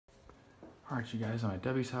All right, you guys, I'm at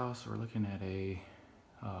Debbie's house. We're looking at a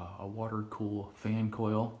water cool fan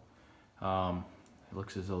coil. It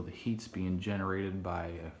looks as though the heat's being generated by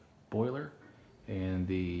a boiler and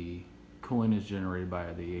the cooling is generated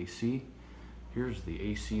by the AC. Here's the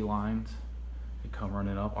AC lines. They come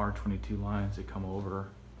running up, R22 lines. They come over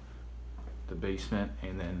the basement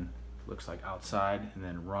and then looks like outside and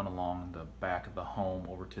then run along the back of the home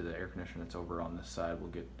over to the air conditioner that's over on this side.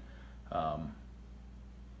 We'll get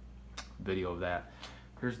video of that.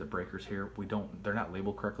 Here's the breakers here. They're not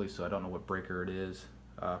labeled correctly, so I don't know what breaker it is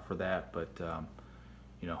for that, but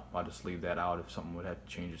you know, I'll just leave that out if something would have to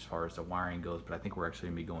change as far as the wiring goes. But I think we're actually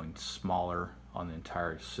gonna be going smaller on the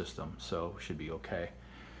entire system, so should be okay.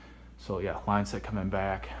 So yeah, line set coming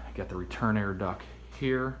back. I got the return air duct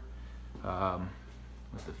here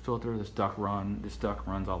with the filter. This duct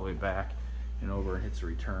runs all the way back and over and hits the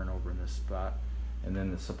return over in this spot. And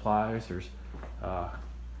then the supplies, there's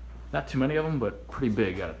not too many of them, but pretty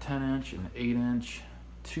big. Got a 10-inch and an 8-inch,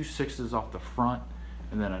 2 6s off the front,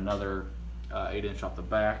 and then another 8-inch off the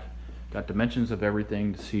back. Got dimensions of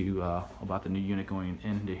everything to see about the new unit going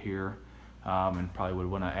into here, and probably would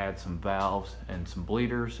want to add some valves and some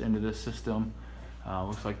bleeders into this system.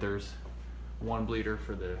 Looks like there's one bleeder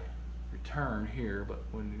for the return here, but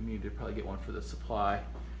we need to probably get one for the supply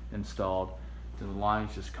installed. Then the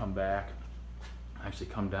lines just come back, actually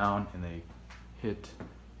come down, and they hit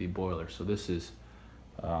the boiler. So this is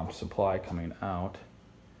supply coming out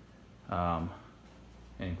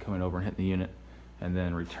and coming over and hitting the unit, and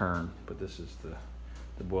then return. But this is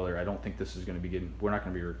the boiler. I don't think this is going to be we're not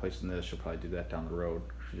going to be replacing this. She'll probably do that down the road.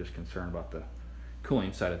 She's just concerned about the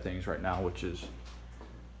cooling side of things right now, which is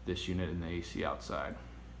this unit and the AC outside.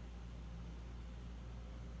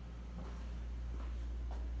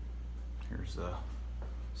 Here's the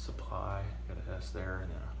supply, got an S there, and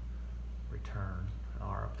then a return, an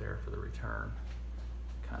R up there for the return.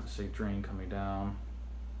 Condensate drain coming down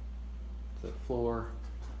to the floor,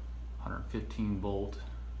 115 volt,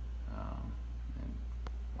 and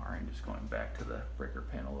wiring just going back to the breaker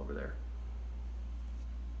panel over there.